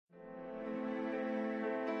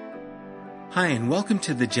Hi, and welcome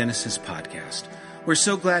to the Genesis Podcast. We're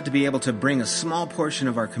so glad to be able to bring a small portion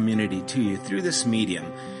of our community to you through this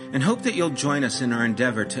medium, and hope that you'll join us in our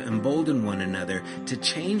endeavor to embolden one another to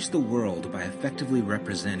change the world by effectively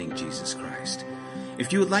representing Jesus Christ.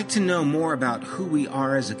 If you would like to know more about who we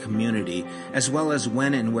are as a community, as well as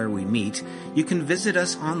when and where we meet, you can visit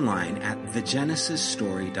us online at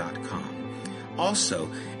thegenesisstory.com. Also,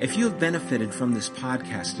 if you have benefited from this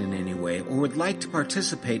podcast in any way or would like to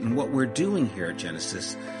participate in what we're doing here at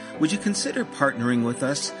Genesis, would you consider partnering with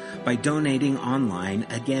us by donating online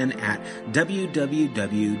again at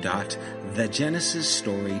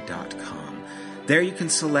www.thegenesisstory.com. There you can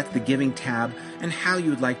select the giving tab and how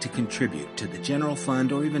you would like to contribute to the general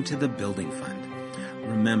fund or even to the building fund.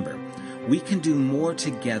 Remember, we can do more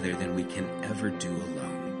together than we can ever do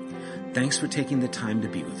alone. Thanks for taking the time to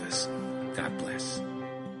be with us. God bless.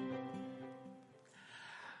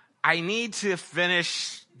 I need to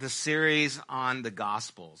finish the series on the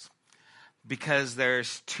Gospels because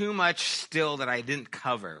there's too much still that I didn't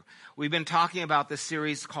cover. We've been talking about this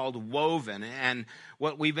series called Woven, and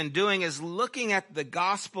what we've been doing is looking at the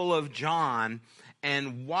Gospel of John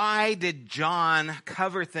and why did John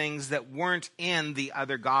cover things that weren't in the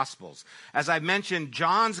other Gospels. As I mentioned,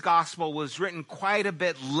 John's Gospel was written quite a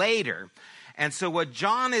bit later. And so what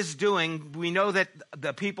John is doing, we know that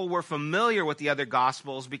the people were familiar with the other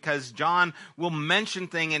Gospels because John will mention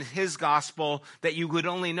things in his Gospel that you would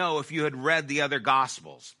only know if you had read the other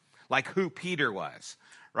Gospels, like who Peter was,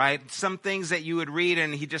 right? Some things that you would read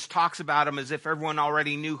and he just talks about him as if everyone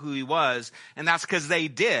already knew who he was, and that's because they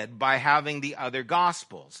did by having the other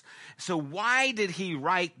Gospels. So why did he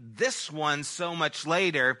write this one so much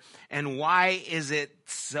later, and why is it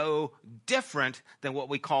so different than what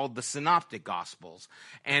we call the Synoptic Gospels?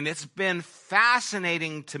 And it's been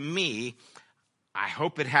fascinating to me. I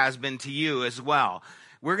hope it has been to you as well.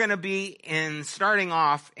 We're going to be starting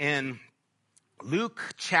off in Luke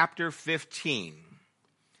chapter 15.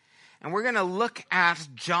 And we're going to look at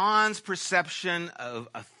John's perception of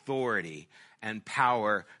authority and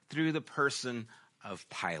power through the person of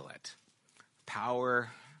Pilate. Power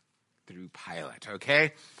through Pilate,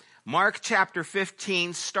 okay? Mark chapter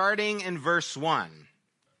 15, starting in verse 1.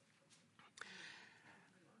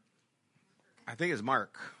 I think it's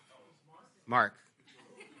Mark. Mark.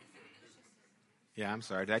 Yeah, I'm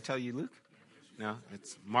sorry. Did I tell you Luke? No,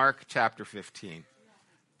 it's Mark chapter 15.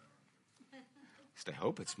 I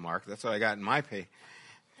hope it's Mark. That's what I got in my pay.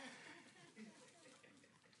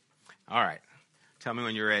 All right. Tell me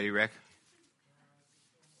when you're ready, Rick.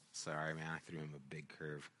 Sorry, man. I threw him a big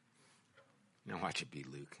curve. Now watch it be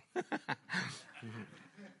Luke.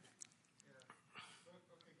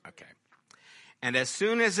 Okay. And as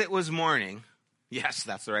soon as it was morning, yes,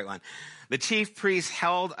 that's the right one, the chief priests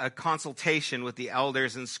held a consultation with the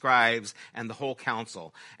elders and scribes and the whole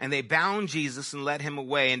council. And they bound Jesus and led him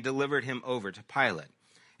away and delivered him over to Pilate.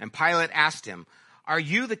 And Pilate asked him, "Are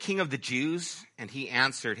you the king of the Jews?" And he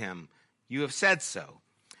answered him, "You have said so."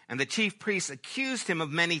 And the chief priests accused him of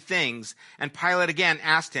many things. And Pilate again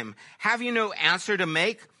asked him, "Have you no answer to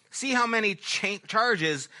make? See how many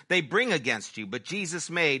charges they bring against you." But Jesus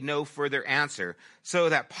made no further answer, so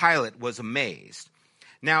that Pilate was amazed.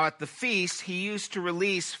 Now at the feast, he used to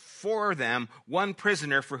release for them one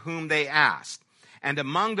prisoner for whom they asked. And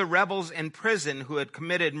among the rebels in prison who had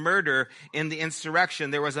committed murder in the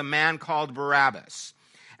insurrection, there was a man called Barabbas.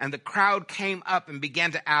 And the crowd came up and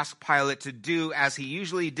began to ask Pilate to do as he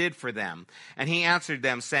usually did for them. And he answered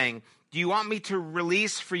them, saying, "Do you want me to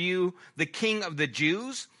release for you the king of the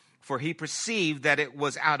Jews?" For he perceived that it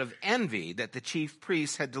was out of envy that the chief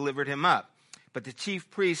priests had delivered him up. But the chief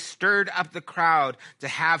priests stirred up the crowd to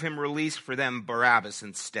have him release for them Barabbas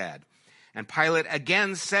instead. And Pilate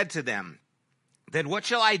again said to them, "Then what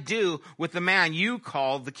shall I do with the man you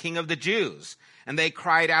call the king of the Jews?" And they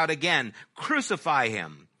cried out again, "Crucify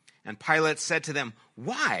him." And Pilate said to them,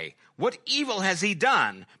 "Why? What evil has he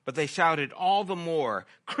done?" But they shouted all the more,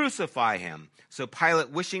 "Crucify him." So Pilate,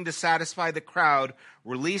 wishing to satisfy the crowd,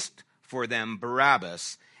 released for them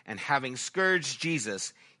Barabbas, and having scourged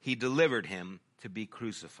Jesus, he delivered him to be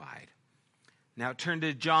crucified. Now turn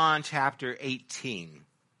to John chapter 18.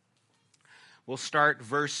 We'll start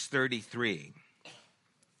verse 33.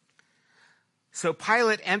 So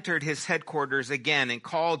Pilate entered his headquarters again and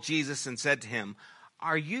called Jesus and said to him,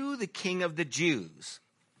 "Are you the king of the Jews?"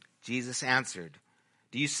 Jesus answered,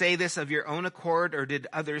 "Do you say this of your own accord, or did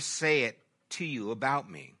others say it to you about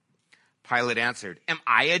me?" Pilate answered, "Am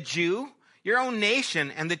I a Jew? Your own nation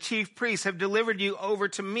and the chief priests have delivered you over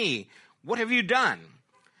to me. What have you done?"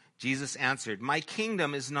 Jesus answered, "My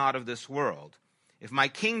kingdom is not of this world. If my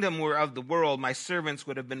kingdom were of the world, my servants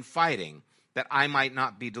would have been fighting, that I might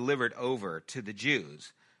not be delivered over to the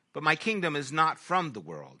Jews. But my kingdom is not from the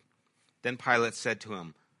world." Then Pilate said to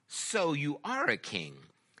him, "So you are a king?"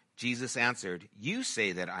 Jesus answered, "You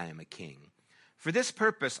say that I am a king. For this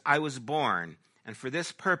purpose I was born, and for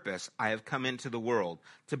this purpose I have come into the world,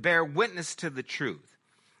 to bear witness to the truth.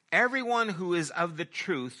 Everyone who is of the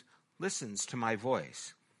truth listens to my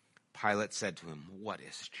voice." Pilate said to him, "What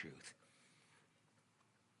is truth?"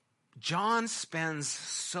 John spends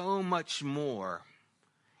so much more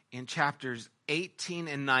in chapters 18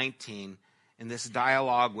 and 19 in this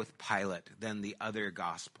dialogue with Pilate than the other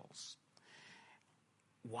Gospels.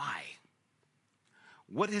 Why?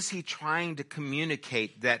 What is he trying to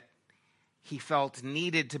communicate that he felt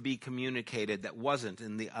needed to be communicated that wasn't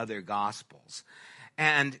in the other Gospels?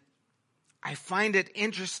 And I find it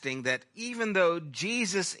interesting that even though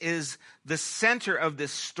Jesus is the center of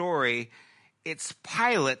this story, it's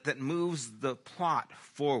Pilate that moves the plot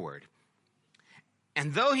forward.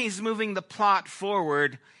 And though he's moving the plot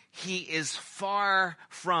forward, he is far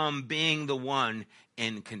from being the one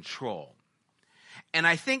in control. And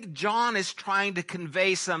I think John is trying to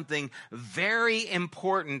convey something very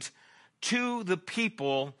important to the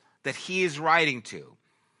people that he is writing to.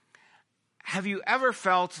 Have you ever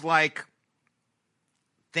felt like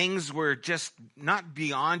things were just not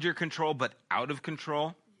beyond your control, but out of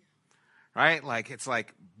control? Right? Like, it's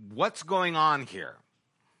like, what's going on here?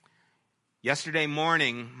 Yesterday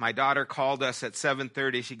morning, my daughter called us at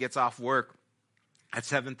 7:30. She gets off work at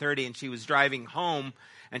 7:30, and she was driving home,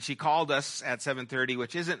 and she called us at 7:30,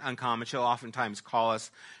 which isn't uncommon. She'll oftentimes call us,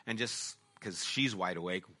 and just because she's wide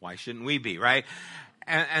awake, why shouldn't we be, right?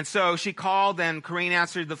 And so she called, and Corrine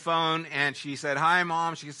answered the phone, and she said, "Hi,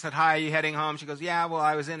 Mom." She said, "Hi, are you heading home?" She goes, "Yeah, well,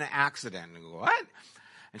 I was in an accident." And I go, "What?"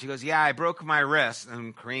 And she goes, "Yeah, I broke my wrist."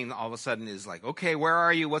 And Corrine all of a sudden is like, "Okay, where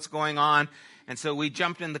are you? What's going on?" And so we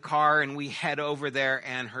jumped in the car, and we head over there,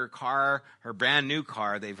 and her car, her brand new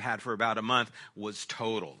car they've had for about a month, was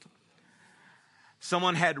totaled.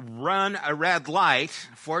 Someone had run a red light.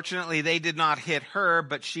 Fortunately, they did not hit her,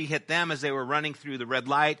 but she hit them as they were running through the red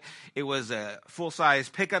light. It was a full-size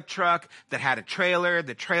pickup truck that had a trailer.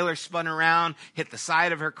 The trailer spun around, hit the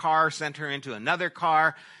side of her car, sent her into another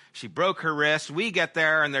car. She broke her wrist. We get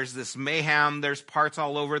there, and there's this mayhem. There's parts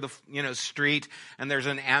all over the street, and there's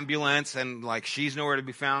an ambulance, and like she's nowhere to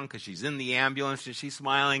be found because she's in the ambulance, and she's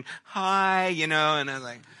smiling, "Hi," and I was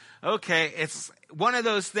like, okay, it's one of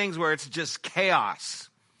those things where it's just chaos.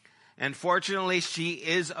 And fortunately, she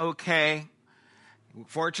is okay.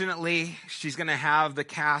 Fortunately, she's going to have the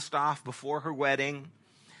cast off before her wedding.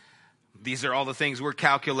 These are all the things we're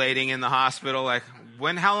calculating in the hospital. Like,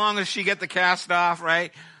 how long does she get the cast off,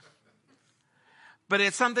 right? But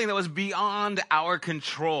it's something that was beyond our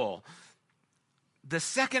control. The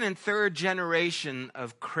second and third generation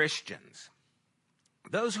of Christians,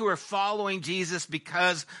 those who are following Jesus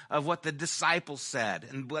because of what the disciples said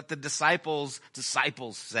and what the disciples'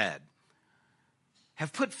 said,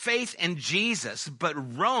 have put faith in Jesus,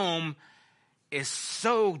 but Rome is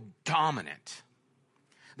so dominant.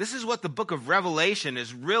 This is what the book of Revelation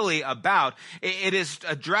is really about. It is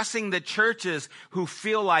addressing the churches who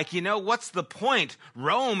feel like, what's the point?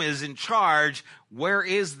 Rome is in charge. Where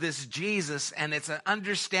is this Jesus? And it's an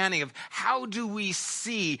understanding of how do we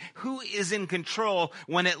see who is in control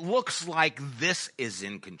when it looks like this is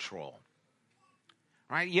in control.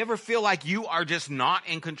 Right? You ever feel like you are just not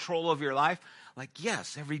in control of your life? Like,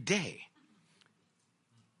 yes, every day.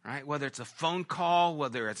 Right? Whether it's a phone call,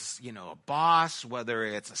 whether it's, a boss, whether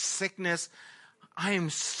it's a sickness, I am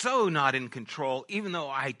so not in control, even though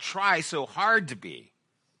I try so hard to be.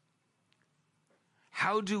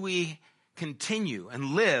 How do we continue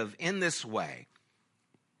and live in this way?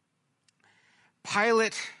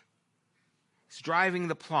 Pilate is driving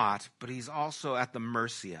the plot, but he's also at the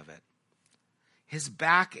mercy of it. His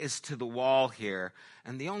back is to the wall here,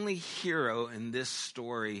 and the only hero in this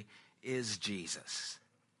story is Jesus.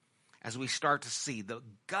 As we start to see the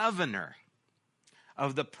governor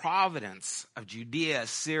of the province of Judea,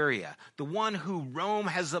 Syria, the one who Rome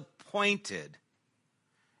has appointed,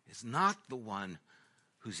 is not the one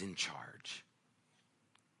who's in charge.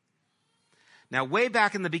 Now, way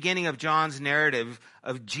back in the beginning of John's narrative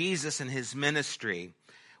of Jesus and his ministry,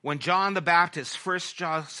 when John the Baptist first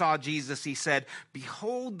saw Jesus, he said,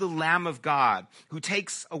 "Behold the Lamb of God who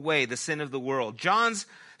takes away the sin of the world." John's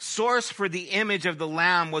source for the image of the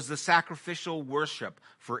Lamb was the sacrificial worship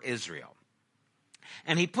for Israel.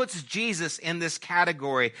 And he puts Jesus in this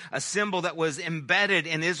category, a symbol that was embedded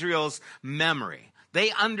in Israel's memory. They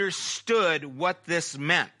understood what this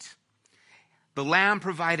meant. The Lamb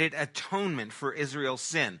provided atonement for Israel's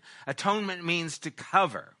sin. Atonement means to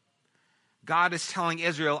cover. God is telling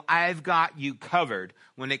Israel, I've got you covered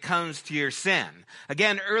when it comes to your sin.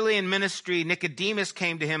 Again, early in ministry, Nicodemus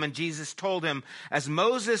came to him and Jesus told him, as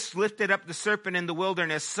Moses lifted up the serpent in the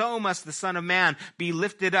wilderness, so must the Son of Man be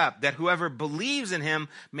lifted up, that whoever believes in him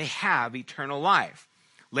may have eternal life.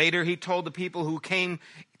 Later, he told the people who came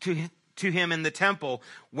to him in the temple,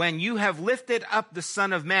 when you have lifted up the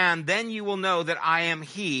Son of Man, then you will know that I am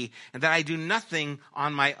he, and that I do nothing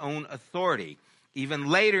on my own authority. Even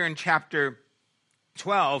later in chapter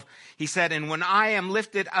 12, he said, and when I am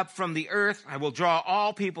lifted up from the earth, I will draw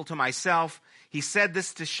all people to myself. He said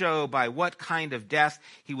this to show by what kind of death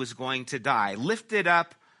he was going to die. Lifted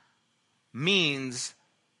up means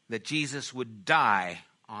that Jesus would die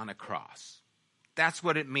on a cross. That's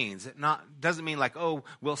what it means. It doesn't mean like, oh,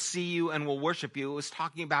 we'll see you and we'll worship you. It was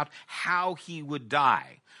talking about how he would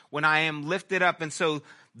die. When I am lifted up. And so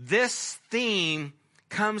this theme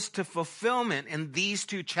comes to fulfillment in these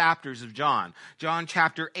two chapters of John. John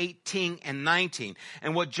chapter 18 and 19.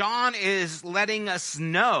 And what John is letting us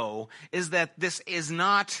know is that this is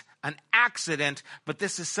not an accident, but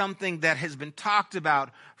this is something that has been talked about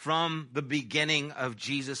from the beginning of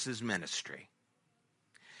Jesus' ministry.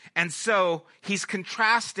 And so he's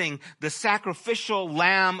contrasting the sacrificial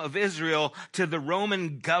lamb of Israel to the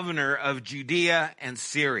Roman governor of Judea and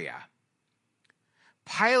Syria.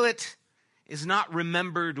 Pilate is not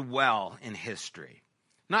remembered well in history,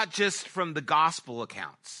 not just from the gospel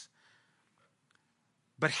accounts,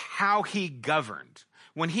 but how he governed.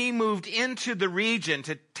 When he moved into the region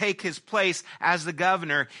to take his place as the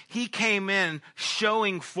governor, he came in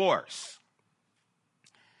showing force.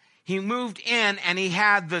 He moved in and he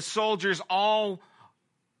had the soldiers all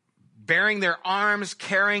bearing their arms,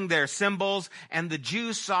 carrying their symbols, and the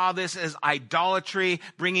Jews saw this as idolatry,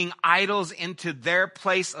 bringing idols into their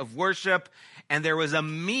place of worship, and there was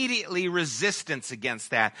immediately resistance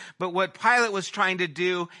against that. But what Pilate was trying to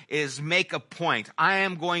do is make a point. I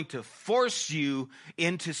am going to force you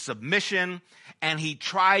into submission, and he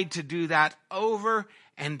tried to do that over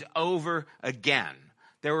and over again.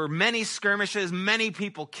 There were many skirmishes, many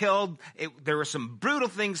people killed. There were some brutal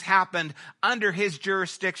things happened under his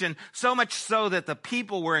jurisdiction, so much so that the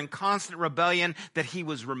people were in constant rebellion, that he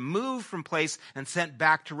was removed from place and sent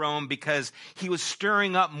back to Rome because he was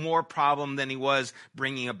stirring up more problem than he was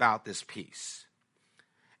bringing about this peace.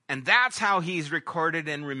 And that's how he's recorded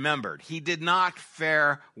and remembered. He did not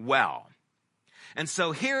fare well. And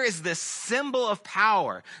so here is this symbol of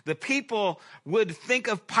power. The people would think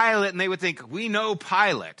of Pilate and they would think, we know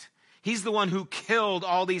Pilate. He's the one who killed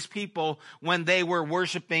all these people when they were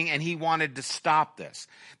worshiping and he wanted to stop this.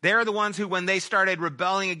 They're the ones who, when they started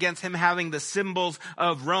rebelling against him having the symbols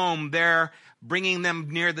of Rome, they're bringing them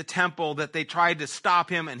near the temple, that they tried to stop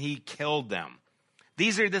him and he killed them.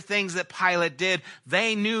 These are the things that Pilate did.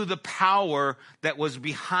 They knew the power that was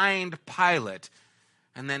behind Pilate.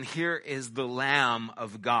 And then here is the Lamb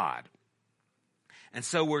of God. And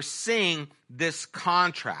so we're seeing this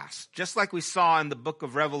contrast, just like we saw in the book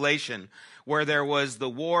of Revelation, where there was the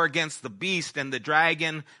war against the beast and the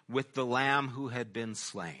dragon with the Lamb who had been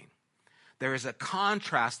slain. There is a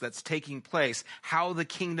contrast that's taking place, how the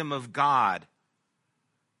kingdom of God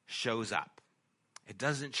shows up. It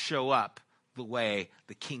doesn't show up the way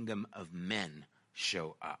the kingdom of men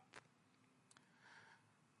show up.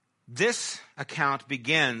 This account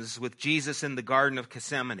begins with Jesus in the Garden of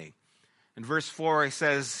Gethsemane. In verse 4, it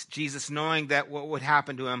says, Jesus, knowing that what would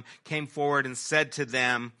happen to him, came forward and said to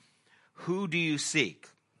them, who do you seek?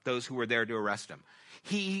 Those who were there to arrest him.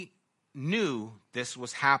 He knew this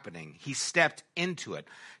was happening. He stepped into it.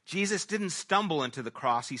 Jesus didn't stumble into the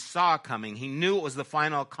cross. He saw it coming. He knew it was the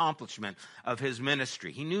final accomplishment of his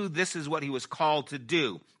ministry. He knew this is what he was called to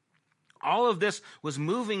do. All of this was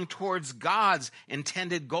moving towards God's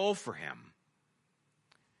intended goal for him.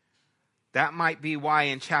 That might be why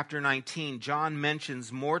in chapter 19, John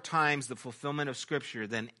mentions more times the fulfillment of Scripture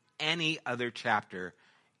than any other chapter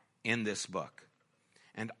in this book.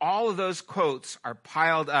 And all of those quotes are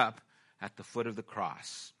piled up at the foot of the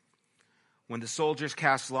cross. When the soldiers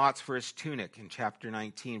cast lots for his tunic in chapter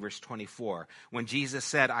 19, verse 24. When Jesus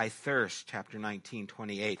said, I thirst, chapter 19,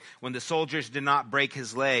 28. When the soldiers did not break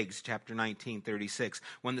his legs, chapter 19, 36.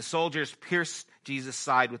 When the soldiers pierced Jesus'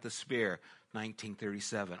 side with a spear,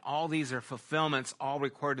 1937. All these are fulfillments, all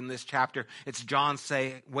recorded in this chapter. It's John's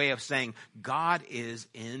way of saying God is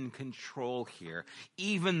in control here,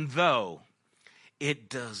 even though it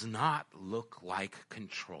does not look like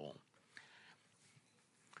control.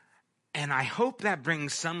 And I hope that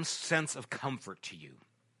brings some sense of comfort to you.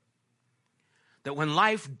 that when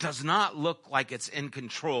life does not look like it's in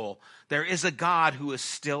control, there is a God who is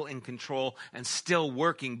still in control and still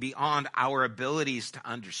working beyond our abilities to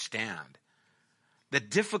understand. That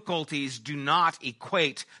difficulties do not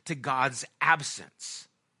equate to God's absence.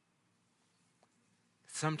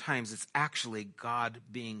 Sometimes it's actually God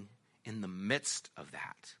being in the midst of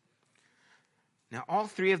that. Now, all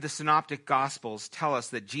three of the synoptic gospels tell us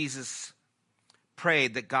that Jesus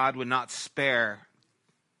prayed that God would not spare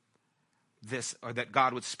this, or that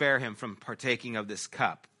God would spare him from partaking of this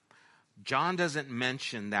cup. John doesn't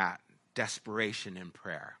mention that desperation in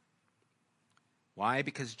prayer. Why?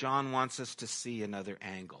 Because John wants us to see another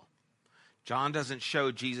angle. John doesn't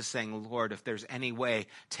show Jesus saying, Lord, if there's any way,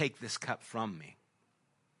 take this cup from me.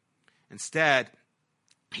 Instead,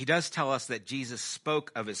 he does tell us that Jesus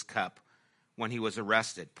spoke of his cup when he was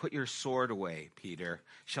arrested. Put your sword away, Peter.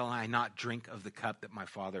 Shall I not drink of the cup that my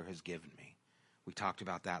Father has given me? We talked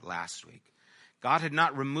about that last week. God had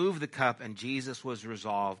not removed the cup, and Jesus was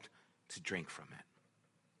resolved to drink from it.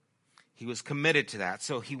 He was committed to that.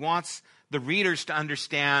 So he wants the readers to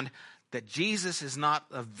understand that Jesus is not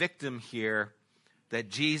a victim here, that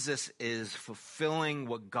Jesus is fulfilling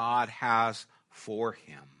what God has for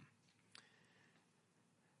him.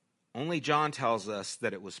 Only John tells us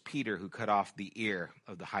that it was Peter who cut off the ear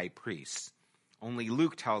of the high priest. Only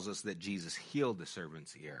Luke tells us that Jesus healed the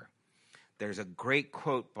servant's ear. There's a great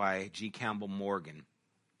quote by G. Campbell Morgan.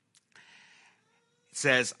 It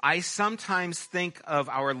says, I sometimes think of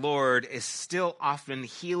our Lord as still often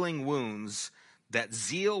healing wounds that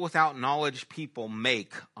zeal without knowledge people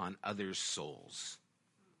make on others' souls.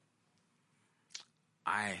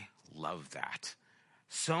 I love that.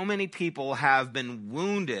 So many people have been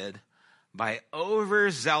wounded by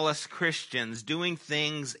overzealous Christians doing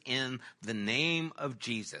things in the name of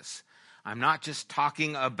Jesus. I'm not just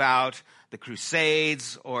talking about the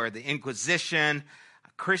Crusades or the Inquisition.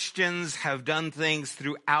 Christians have done things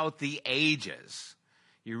throughout the ages.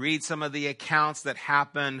 You read some of the accounts that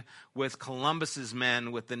happened with Columbus's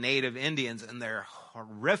men with the native Indians, and they're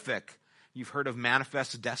horrific. You've heard of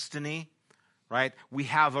manifest destiny, right? We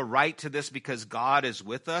have a right to this because God is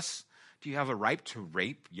with us. Do you have a right to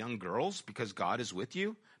rape young girls because God is with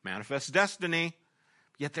you? Manifest destiny.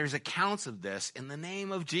 Yet there's accounts of this in the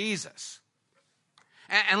name of Jesus.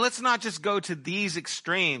 And let's not just go to these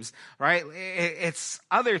extremes, right? It's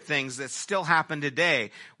other things that still happen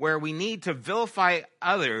today where we need to vilify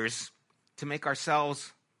others to make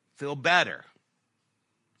ourselves feel better.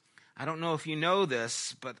 I don't know if you know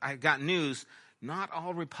this, but I got news. Not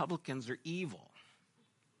all Republicans are evil.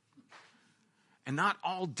 And not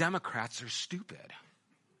all Democrats are stupid.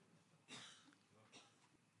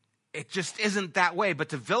 It just isn't that way. But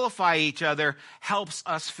to vilify each other helps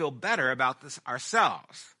us feel better about this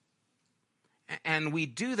ourselves. And we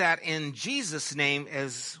do that in Jesus' name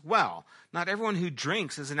as well. Not everyone who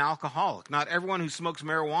drinks is an alcoholic. Not everyone who smokes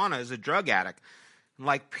marijuana is a drug addict.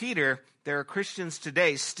 Like Peter, there are Christians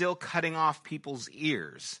today still cutting off people's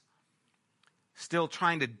ears. Still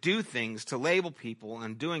trying to do things to label people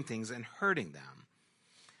and doing things and hurting them.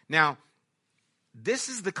 Now, this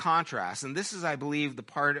is the contrast, and this is, I believe, the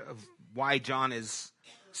part of why John is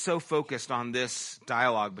so focused on this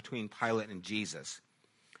dialogue between Pilate and Jesus.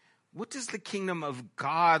 What does the kingdom of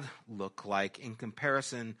God look like in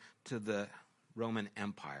comparison to the Roman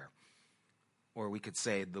Empire? Or we could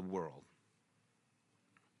say the world.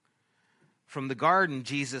 From the garden,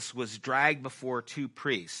 Jesus was dragged before two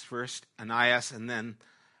priests, first Ananias and then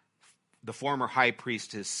the former high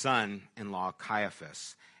priest, his son-in-law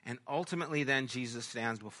Caiaphas. And ultimately then Jesus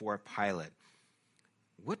stands before Pilate.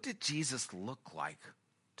 What did Jesus look like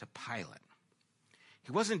to Pilate?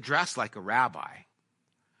 He wasn't dressed like a rabbi.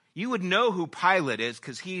 You would know who Pilate is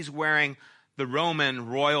because he's wearing the Roman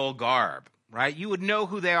royal garb, right? You would know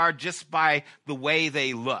who they are just by the way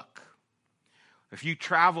they look. If you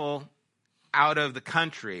travel out of the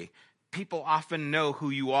country, people often know who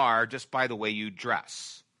you are just by the way you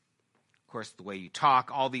dress. Of course, the way you talk,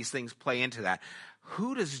 all these things play into that.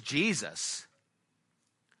 Who does Jesus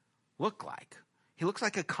look like? He looks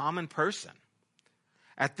like a common person.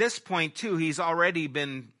 At this point, too, he's already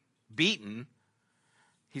been beaten.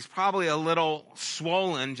 He's probably a little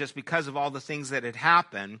swollen just because of all the things that had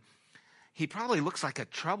happened. He probably looks like a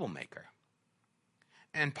troublemaker.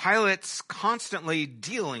 And Pilate's constantly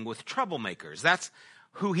dealing with troublemakers. That's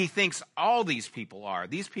who he thinks all these people are.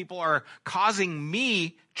 These people are causing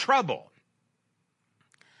me trouble.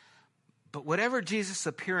 But whatever Jesus'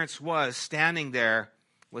 appearance was, standing there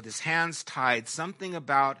with his hands tied, something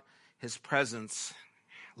about his presence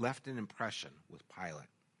left an impression with Pilate.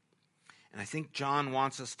 And I think John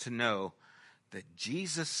wants us to know that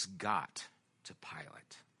Jesus got to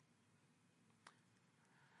Pilate.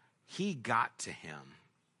 He got to him.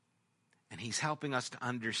 And he's helping us to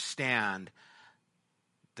understand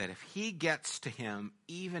that if he gets to him,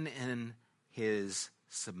 even in his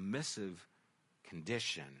submissive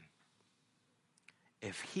condition,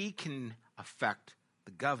 if he can affect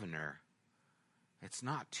the governor, it's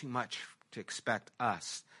not too much to expect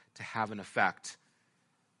us to have an effect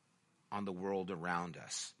on the world around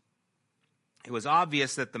us. It was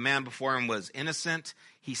obvious that the man before him was innocent.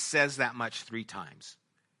 He says that much 3 times.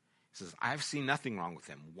 He says, I've seen nothing wrong with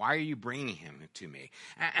him. Why are you bringing him to me?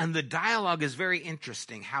 And the dialogue is very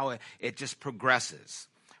interesting, how it just progresses,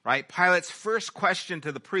 right? Pilate's first question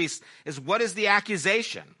to the priest is, what is the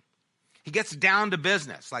accusation? He gets down to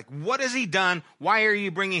business. Like, what has he done? Why are you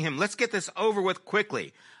bringing him? Let's get this over with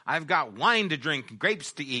quickly. I've got wine to drink,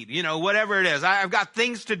 grapes to eat, whatever it is. I've got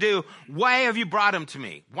things to do. Why have you brought him to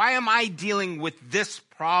me? Why am I dealing with this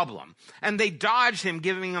problem? And they dodged him,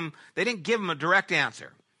 they didn't give him a direct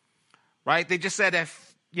answer. Right? They just said,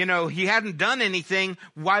 if, he hadn't done anything,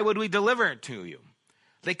 why would we deliver it to you?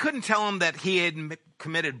 They couldn't tell him that he had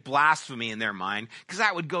committed blasphemy in their mind, because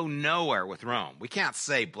that would go nowhere with Rome. We can't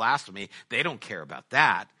say blasphemy. They don't care about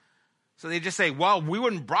that. So they just say, well, we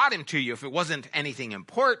wouldn't have brought him to you if it wasn't anything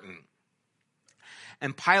important.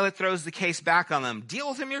 And Pilate throws the case back on them. Deal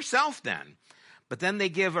with him yourself then. But then they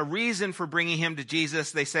give a reason for bringing him to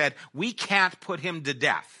Jesus. They said, we can't put him to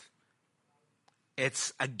death.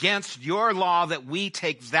 It's against your law that we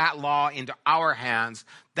take that law into our hands.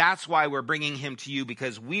 That's why we're bringing him to you,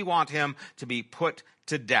 because we want him to be put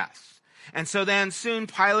to death. And so then soon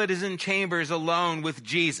Pilate is in chambers alone with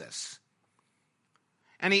Jesus.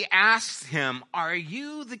 And he asks him, are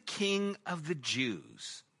you the king of the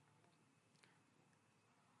Jews?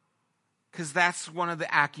 Because that's one of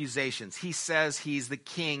the accusations. He says he's the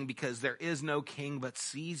king because there is no king but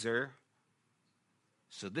Caesar.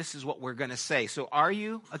 So this is what we're going to say. So are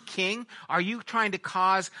you a king? Are you trying to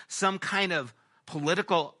cause some kind of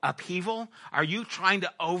political upheaval? Are you trying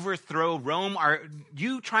to overthrow Rome? Are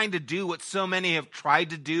you trying to do what so many have tried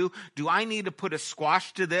to do? Do I need to put a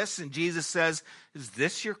squash to this? And Jesus says, is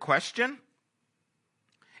this your question?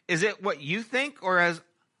 Is it what you think, or as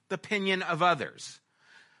the opinion of others?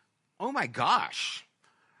 Oh my gosh.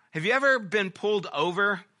 Have you ever been pulled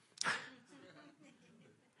over?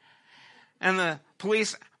 And the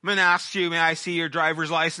policeman asks you, may I see your driver's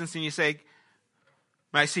license? And you say,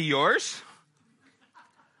 may I see yours?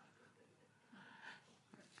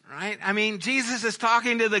 Right? I mean, Jesus is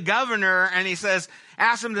talking to the governor and he says,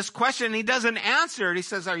 ask him this question. And he doesn't answer it. He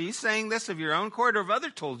says, are you saying this of your own court, or have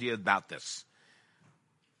others told you about this?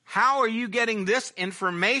 How are you getting this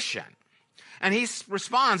information? And he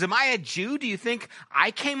responds, am I a Jew? Do you think I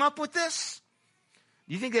came up with this?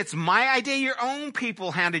 You think it's my idea? Your own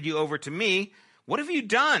people handed you over to me. What have you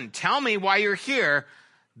done? Tell me why you're here.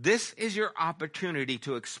 This is your opportunity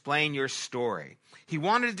to explain your story. He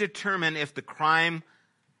wanted to determine if the crime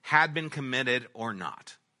had been committed or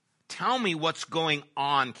not. Tell me what's going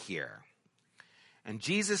on here. And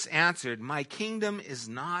Jesus answered, my kingdom is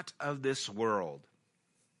not of this world.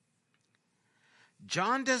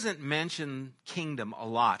 John doesn't mention kingdom a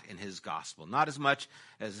lot in his gospel, not as much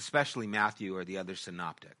as especially Matthew or the other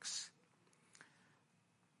synoptics.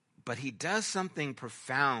 But he does something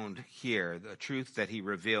profound here, the truth that he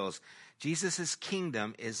reveals. Jesus'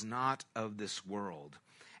 kingdom is not of this world,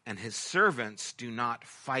 and his servants do not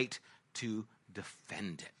fight to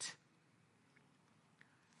defend it.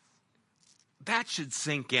 That should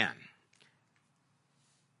sink in.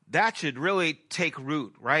 That should really take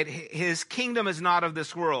root, right? His kingdom is not of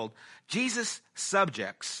this world. Jesus'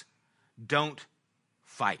 subjects don't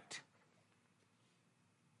fight.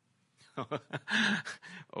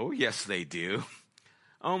 Oh, yes, they do.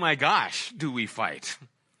 Oh my gosh, do we fight?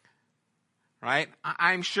 Right?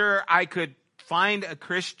 I'm sure I could find a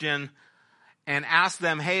Christian and ask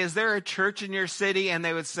them, hey, is there a church in your city? And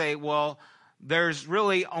they would say, well, there's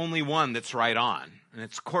really only one that's right on. And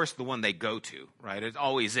it's, of course, the one they go to, right? It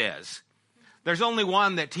always is. There's only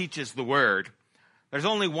one that teaches the word. There's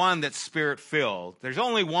only one that's spirit-filled. There's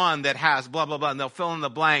only one that has blah, blah, blah, and they'll fill in the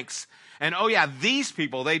blanks. And, oh, yeah, these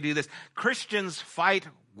people, they do this. Christians fight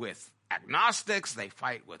with agnostics. They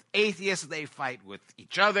fight with atheists. They fight with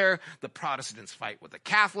each other. The Protestants fight with the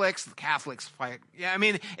Catholics. The Catholics fight. Yeah, I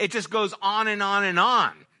mean, it just goes on and on and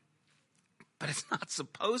on. But it's not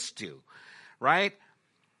supposed to, right?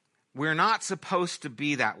 We're not supposed to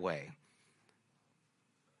be that way.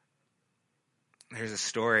 There's a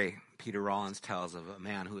story Peter Rollins tells of a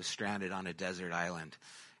man who was stranded on a desert island.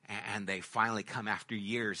 And they finally come after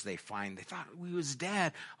years. They thought he was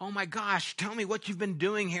dead. Oh my gosh, tell me what you've been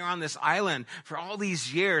doing here on this island for all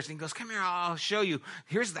these years. And he goes, come here, I'll show you.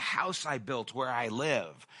 Here's the house I built where I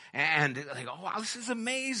live. And they go, oh, wow, this is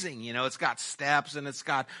amazing. You know, it's got steps and it's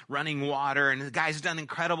got running water and the guy's done an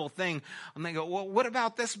incredible thing. And they go, well, what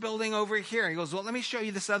about this building over here? He goes, well, let me show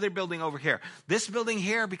you this other building over here. This building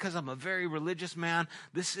here, because I'm a very religious man,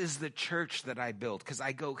 this is the church that I built because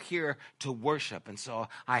I go here to worship. And so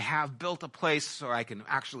I have built a place so I can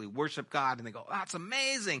actually worship God. And they go, that's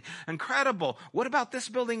amazing, incredible. What about this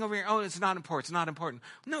building over here? Oh, it's not important. It's not important.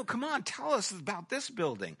 No, come on, tell us about this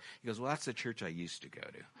building. He goes, well, that's the church I used to go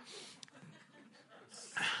to.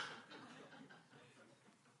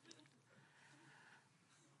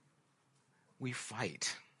 We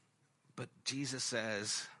fight, but Jesus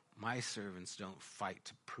says, my servants don't fight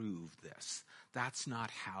to prove this. That's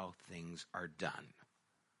not how things are done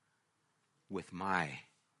with my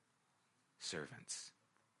servants.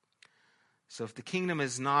 So if the kingdom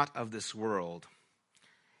is not of this world,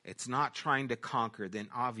 it's not trying to conquer, then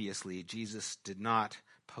obviously Jesus did not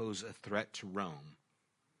pose a threat to Rome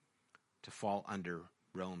to fall under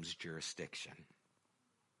Rome's jurisdiction.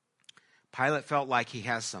 Pilate felt like he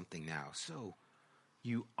has something now. So,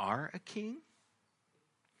 you are a king?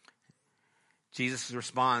 Jesus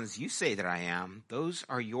responds, you say that I am. Those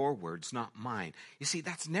are your words, not mine. You see,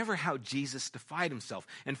 that's never how Jesus defied himself.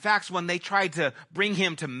 In fact, when they tried to bring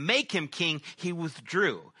him to make him king, he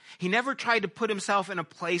withdrew. He never tried to put himself in a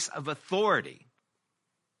place of authority.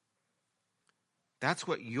 That's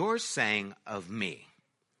what you're saying of me.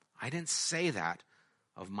 I didn't say that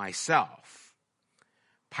of myself.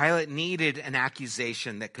 Pilate needed an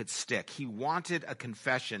accusation that could stick. He wanted a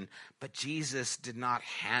confession, but Jesus did not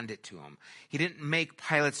hand it to him. He didn't make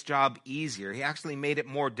Pilate's job easier. He actually made it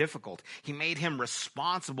more difficult. He made him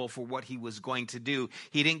responsible for what he was going to do.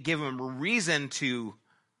 He didn't give him a reason to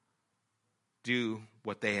do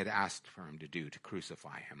what they had asked for him to do, to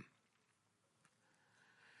crucify him.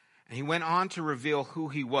 And he went on to reveal who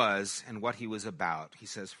he was and what he was about. He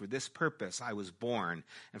says, for this purpose I was born,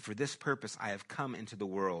 and for this purpose I have come into the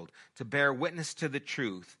world, to bear witness to the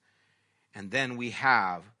truth. And then we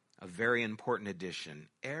have a very important addition.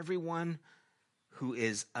 Everyone who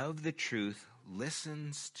is of the truth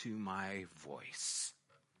listens to my voice.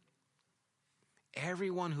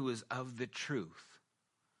 Everyone who is of the truth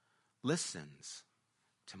listens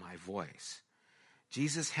to my voice.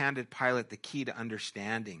 Jesus handed Pilate the key to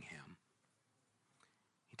understanding him.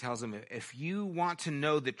 He tells him, if you want to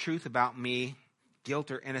know the truth about me, guilt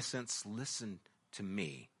or innocence, listen to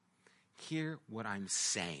me. Hear what I'm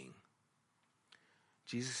saying.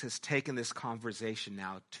 Jesus has taken this conversation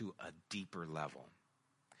now to a deeper level.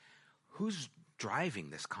 Who's driving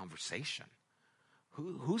this conversation?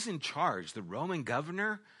 Who's in charge? The Roman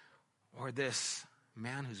governor or this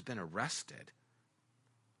man who's been arrested?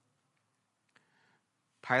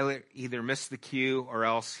 Pilate either missed the cue or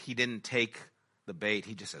else he didn't take the bait.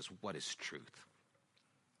 He just says, what is truth?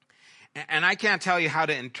 And I can't tell you how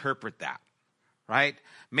to interpret that, right?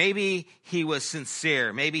 Maybe he was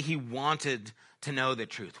sincere. Maybe he wanted to know the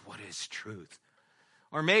truth. What is truth?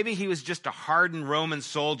 Or maybe he was just a hardened Roman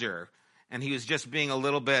soldier and he was just being a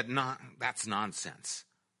little bit, that's nonsense.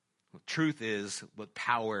 Truth is what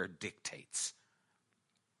power dictates,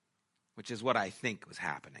 which is what I think was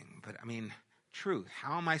happening. But I mean, truth.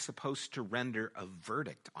 How am I supposed to render a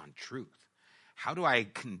verdict on truth? How do I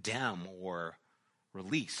condemn or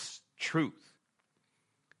release truth?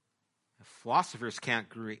 If philosophers can't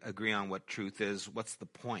agree on what truth is, what's the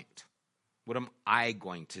point? What am I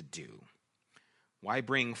going to do? Why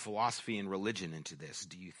bring philosophy and religion into this?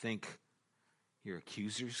 Do you think your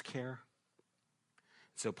accusers care?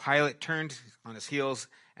 So Pilate turned on his heels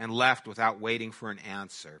and left without waiting for an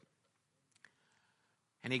answer.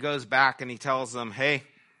 And he goes back and he tells them, hey,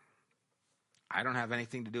 I don't have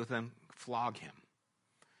anything to do with him. Flog him.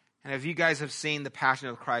 And if you guys have seen The Passion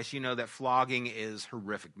of Christ, you know that flogging is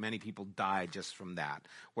horrific. Many people die just from that,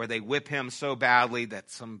 where they whip him so badly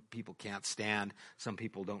that some people can't stand. Some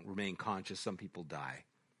people don't remain conscious. Some people die.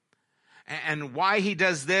 And why he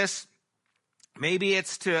does this, maybe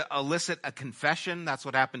it's to elicit a confession. That's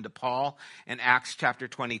what happened to Paul in Acts chapter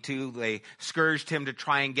 22. They scourged him to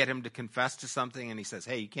try and get him to confess to something, and he says,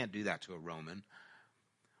 hey, you can't do that to a Roman.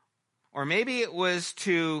 Or maybe it was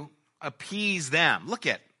to appease them. Look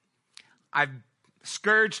at, I've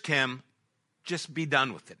scourged him, just be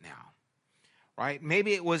done with it now. Right?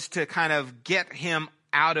 Maybe it was to kind of get him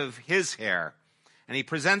out of his hair. And he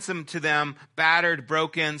presents him to them, battered,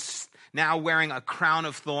 broken, now wearing a crown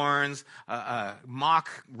of thorns, a mock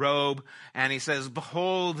robe. And he says,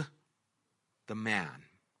 behold the man.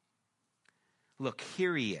 Look,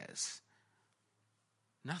 here he is.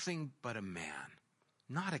 Nothing but a man,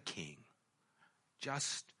 not a king,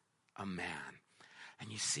 just a man.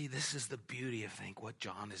 And you see, this is the beauty of, I think, what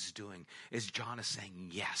John is doing, is John is saying,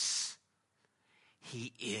 yes,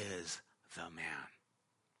 he is the man.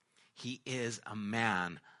 He is a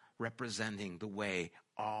man representing the way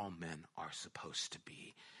all men are supposed to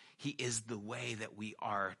be. He is the way that we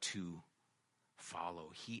are to follow.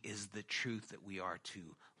 He is the truth that we are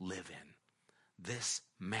to live in. This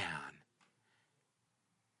man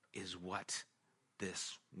is what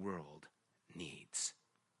this world needs.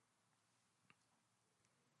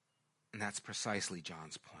 And that's precisely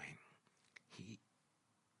John's point.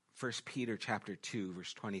 1 Peter chapter 2,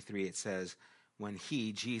 verse 23, it says, when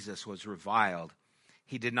he, Jesus, was reviled,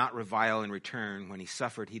 he did not revile in return. When he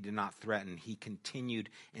suffered, he did not threaten. He continued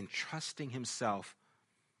entrusting himself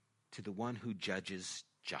to the one who judges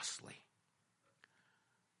justly.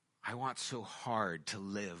 I want so hard to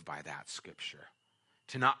live by that scripture,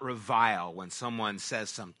 to not revile when someone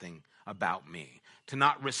says something about me, to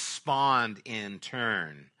not respond in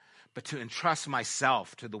turn, but to entrust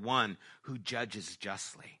myself to the one who judges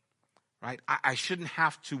justly. Right? I shouldn't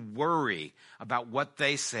have to worry about what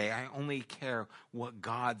they say. I only care what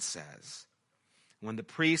God says. When the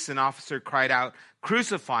priests and officer cried out,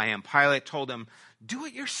 crucify him, Pilate told them, do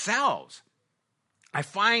it yourselves. I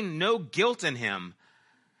find no guilt in him.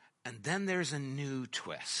 And then there's a new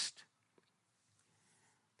twist.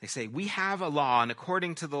 They say, we have a law, and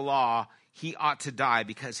according to the law, he ought to die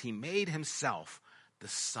because he made himself the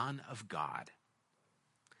Son of God.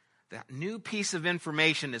 That new piece of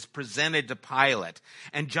information is presented to Pilate.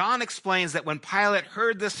 And John explains that when Pilate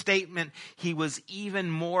heard this statement, he was even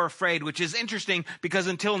more afraid, which is interesting because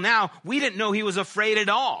until now, we didn't know he was afraid at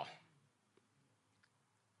all.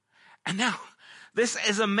 And now, this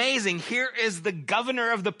is amazing. Here is the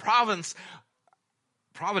governor of the Providence,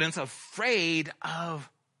 afraid of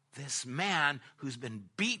this man who's been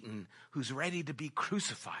beaten, who's ready to be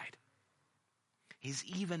crucified. He's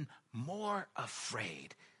even more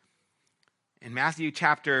afraid. In Matthew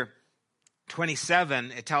chapter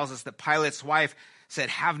 27, it tells us that Pilate's wife said,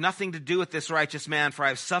 have nothing to do with this righteous man, for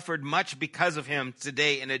I've suffered much because of him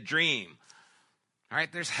today in a dream. All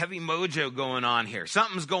right, there's heavy mojo going on here.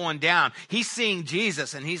 Something's going down. He's seeing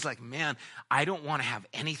Jesus, and he's like, man, I don't want to have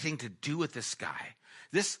anything to do with this guy.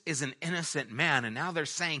 This is an innocent man, and now they're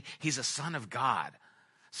saying he's a son of God.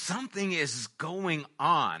 Something is going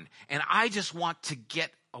on, and I just want to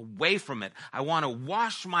get away from it. I want to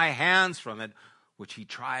wash my hands from it, which he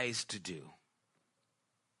tries to do.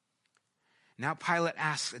 Now Pilate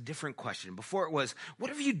asks a different question. Before it was, what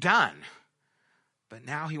have you done? But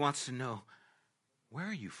now he wants to know, where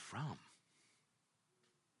are you from?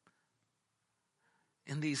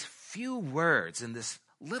 In these few words, in this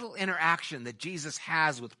little interaction that Jesus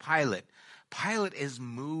has with Pilate, Pilate is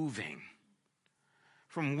moving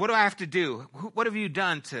from what do I have to do? What have you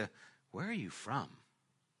done to where are you from?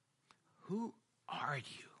 Who are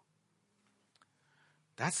you?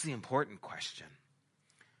 That's the important question.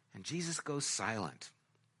 And Jesus goes silent.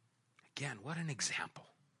 Again, what an example.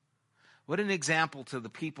 What an example to the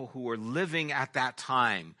people who were living at that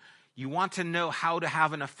time. You want to know how to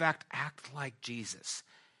have an effect? Act like Jesus.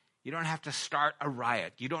 You don't have to start a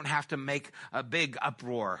riot. You don't have to make a big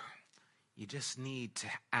uproar. You just need to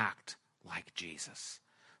act like Jesus.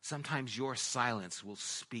 Sometimes your silence will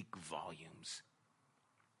speak volumes.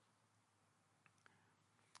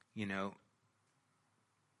 You know,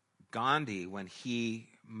 Gandhi, when he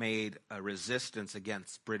made a resistance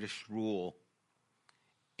against British rule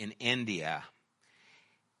in India,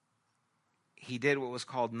 he did what was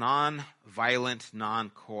called non-violent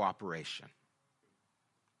non-cooperation.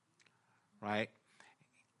 Right?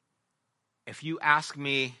 If you ask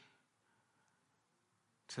me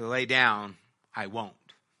to lay down, I won't.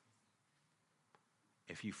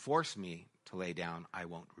 If you force me to lay down, I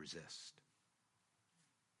won't resist.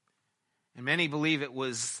 And many believe it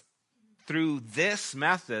was through this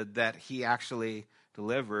method that he actually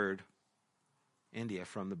delivered India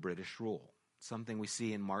from the British rule. Something we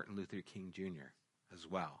see in Martin Luther King Jr. as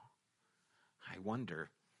well. I wonder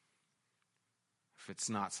if it's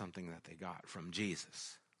not something that they got from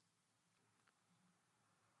Jesus.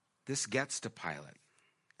 This gets to Pilate,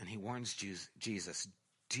 and he warns Jesus,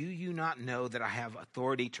 do you not know that I have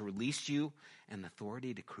authority to release you and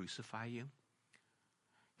authority to crucify you?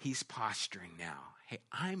 He's posturing now. Hey,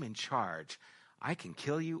 I'm in charge. I can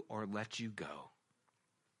kill you or let you go.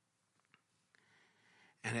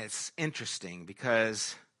 And it's interesting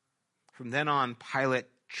because from then on, Pilate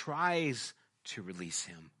tries to release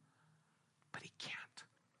him, but he can't.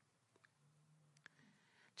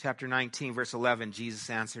 Chapter 19, verse 11, Jesus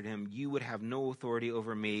answered him, "You would have no authority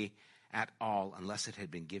over me at all unless it had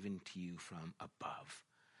been given to you from above."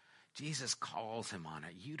 Jesus calls him on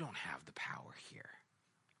it. You don't have the power here.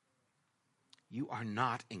 You are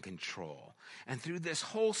not in control. And through this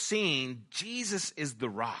whole scene, Jesus is the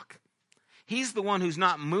rock. He's the one who's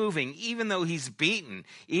not moving, even though he's beaten,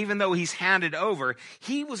 even though he's handed over.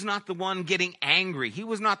 He was not the one getting angry. He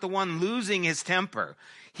was not the one losing his temper.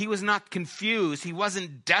 He was not confused. He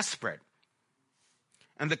wasn't desperate.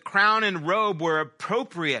 And the crown and robe were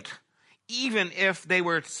appropriate, even if they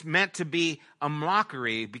were meant to be a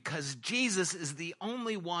mockery, because Jesus is the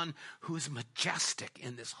only one who's majestic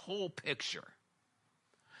in this whole picture.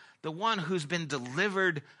 The one who's been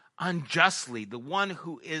delivered unjustly, the one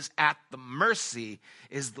who is at the mercy,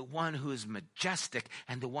 is the one who is majestic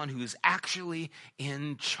and the one who is actually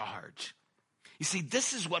in charge. You see,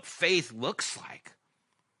 this is what faith looks like.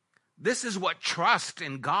 This is what trust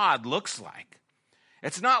in God looks like.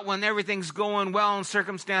 It's not when everything's going well and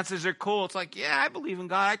circumstances are cool. It's like, yeah, I believe in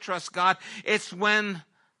God. I trust God. It's when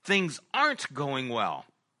things aren't going well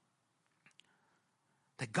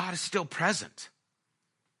that God is still present.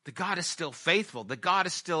 That God is still faithful. That God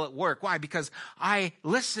is still at work. Why? Because I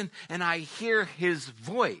listen and I hear his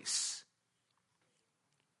voice.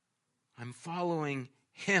 I'm following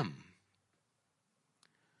him.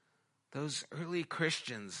 Those early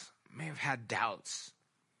Christians may have had doubts.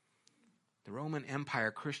 The Roman Empire,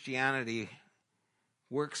 Christianity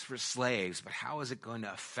works for slaves, but how is it going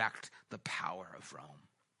to affect the power of Rome?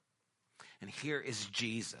 And here is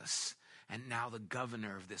Jesus. And now the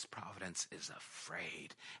governor of this province is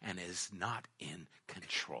afraid and is not in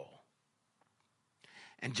control.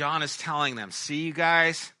 And John is telling them, see, you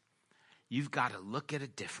guys, you've got to look at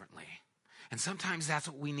it differently. And sometimes that's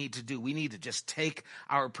what we need to do. We need to just take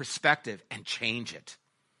our perspective and change it.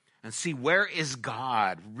 And see, where is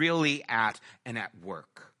God really at and at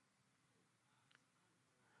work?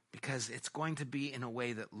 Because it's going to be in a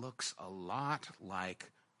way that looks a lot like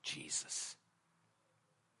Jesus.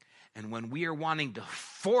 And when we are wanting to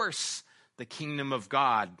force the kingdom of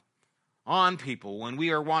God on people, when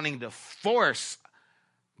we are wanting to force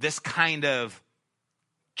this kind of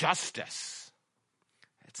justice,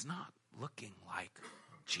 it's not looking like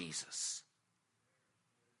Jesus.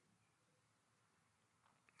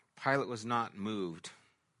 Pilate was not moved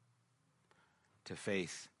to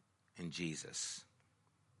faith in Jesus,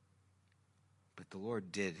 but the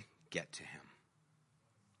Lord did get to him.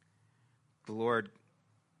 The Lord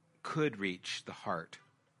could reach the heart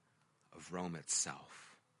of Rome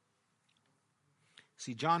itself.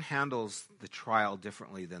 See, John handles the trial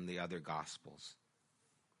differently than the other Gospels.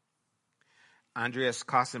 Andreas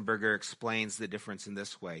Kossenberger explains the difference in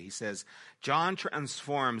this way. He says, John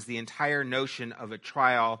transforms the entire notion of a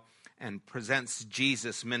trial and presents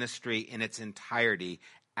Jesus' ministry in its entirety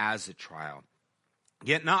as a trial.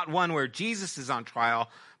 Yet not one where Jesus is on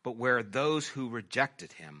trial, but where those who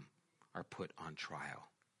rejected him are put on trial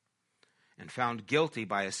and found guilty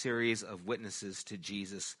by a series of witnesses to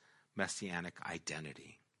Jesus' messianic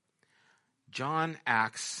identity. John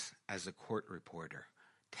acts as a court reporter,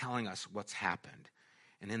 telling us what's happened.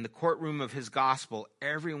 And in the courtroom of his gospel,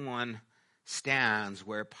 everyone stands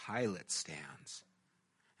where Pilate stands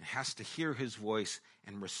and has to hear his voice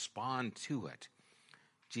and respond to it.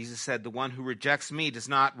 Jesus said, "The one who rejects me does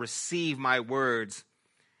not receive my words,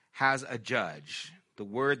 has a judge. The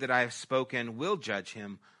word that I have spoken will judge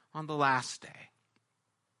him on the last day."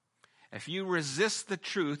 If you resist the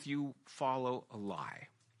truth, you follow a lie.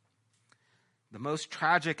 The most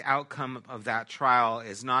tragic outcome of that trial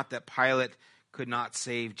is not that Pilate could not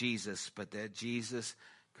save Jesus, but that Jesus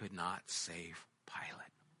could not save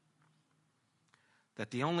Pilate.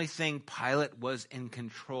 That the only thing Pilate was in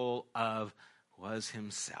control of was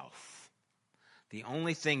himself. The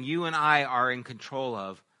only thing you and I are in control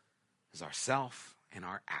of is ourself and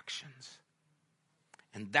our actions.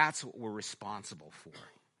 And that's what we're responsible for.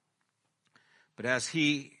 But as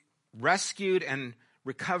he rescued and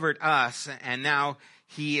recovered us, and now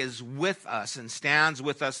he is with us and stands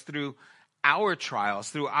with us through our trials,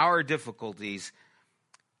 through our difficulties,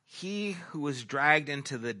 he who was dragged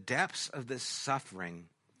into the depths of this suffering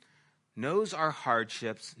knows our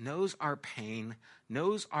hardships, knows our pain,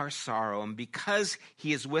 knows our sorrow. And because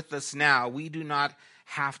he is with us now, we do not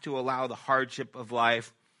have to allow the hardship of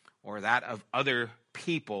life or that of other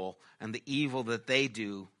people and the evil that they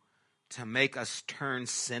do to make us turn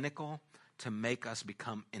cynical, to make us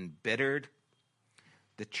become embittered.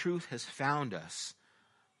 The truth has found us,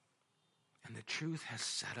 and the truth has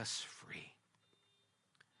set us free.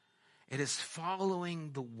 It is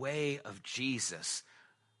following the way of Jesus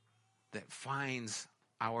that finds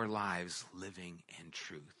our lives living in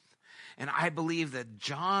truth. And I believe that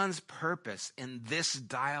John's purpose in this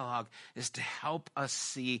dialogue is to help us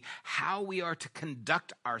see how we are to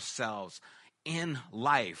conduct ourselves in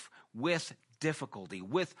life with difficulty,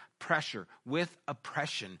 with pressure, with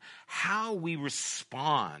oppression. How we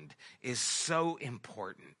respond is so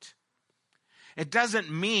important. It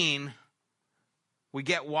doesn't mean we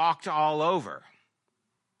get walked all over.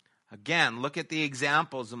 Again, look at the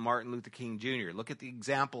examples of Martin Luther King Jr. Look at the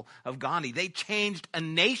example of Gandhi. They changed a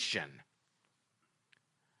nation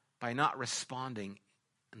by not responding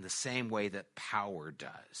in the same way that power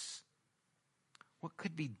does. What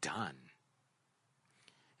could be done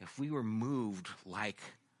if we were moved like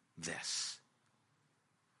this?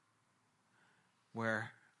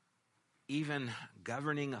 Where even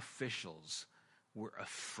governing officials were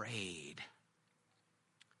afraid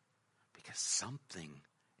because something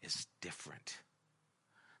is different.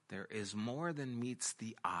 There is more than meets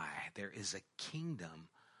the eye. There is a kingdom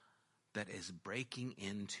that is breaking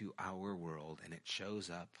into our world, and it shows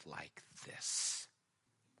up like this.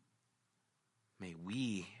 May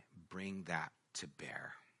we bring that to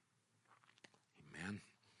bear. Amen.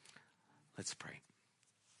 Let's pray.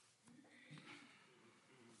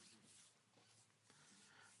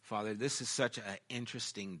 Father, this is such an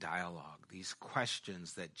interesting dialogue. These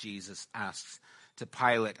questions that Jesus asks to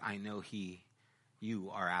Pilate, I know you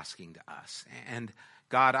are asking to us. And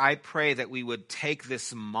God, I pray that we would take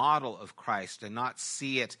this model of Christ and not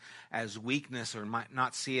see it as weakness or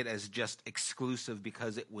not see it as just exclusive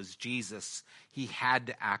because it was Jesus. He had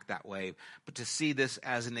to act that way. But to see this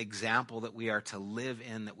as an example that we are to live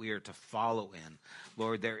in, that we are to follow in.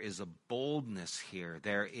 Lord, there is a boldness here.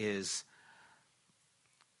 There is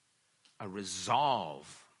a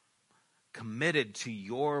resolve committed to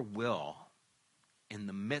your will in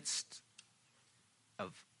the midst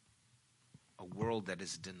of a world that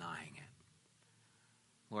is denying it.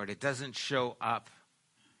 Lord, it doesn't show up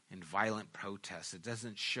in violent protest. It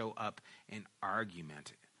doesn't show up in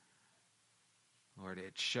argument. Lord,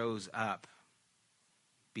 it shows up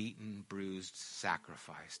beaten, bruised,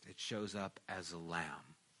 sacrificed. It shows up as a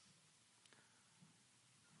lamb.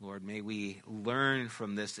 Lord, may we learn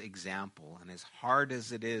from this example. And as hard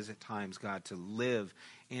as it is at times, God, to live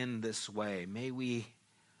in this way, may we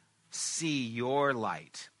see your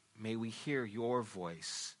light. May we hear your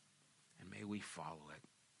voice. And may we follow it.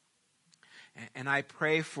 And I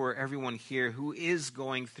pray for everyone here who is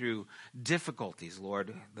going through difficulties,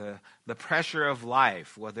 Lord. The pressure of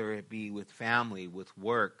life, whether it be with family, with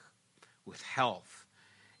work, with health,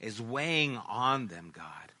 is weighing on them,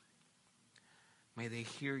 God. May they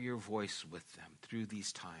hear your voice with them through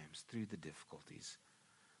these times, through the difficulties.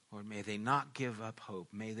 Lord, may they not give up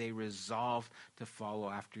hope. May they resolve to follow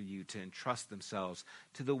after you, to entrust themselves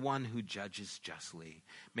to the one who judges justly.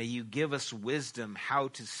 May you give us wisdom how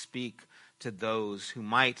to speak to those who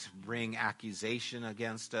might bring accusation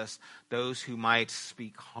against us, those who might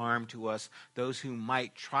speak harm to us, those who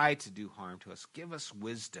might try to do harm to us. Give us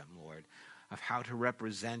wisdom, Lord, of how to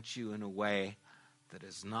represent you in a way that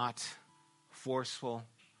is not forceful,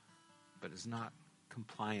 but is not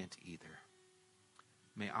compliant either.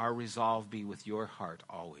 May our resolve be with your heart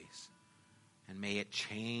always. And may it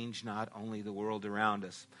change not only the world around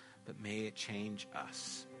us, but may it change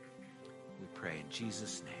us. We pray in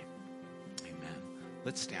Jesus' name. Amen.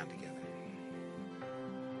 Let's stand together.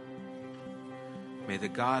 May the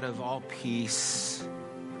God of all peace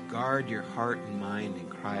guard your heart and mind in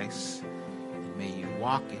Christ. And may you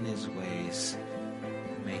walk in his ways.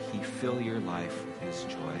 May he fill your life with his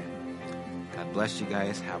joy. God bless you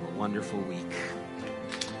guys. Have a wonderful week.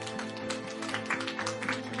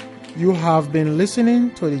 You have been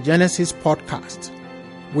listening to the Genesis podcast.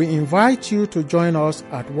 We invite you to join us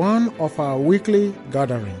at one of our weekly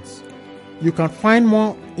gatherings. You can find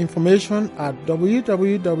more information at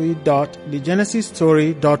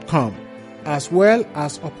www.thegenesisstory.com, as well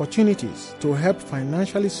as opportunities to help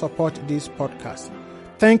financially support this podcast.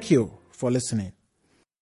 Thank you for listening.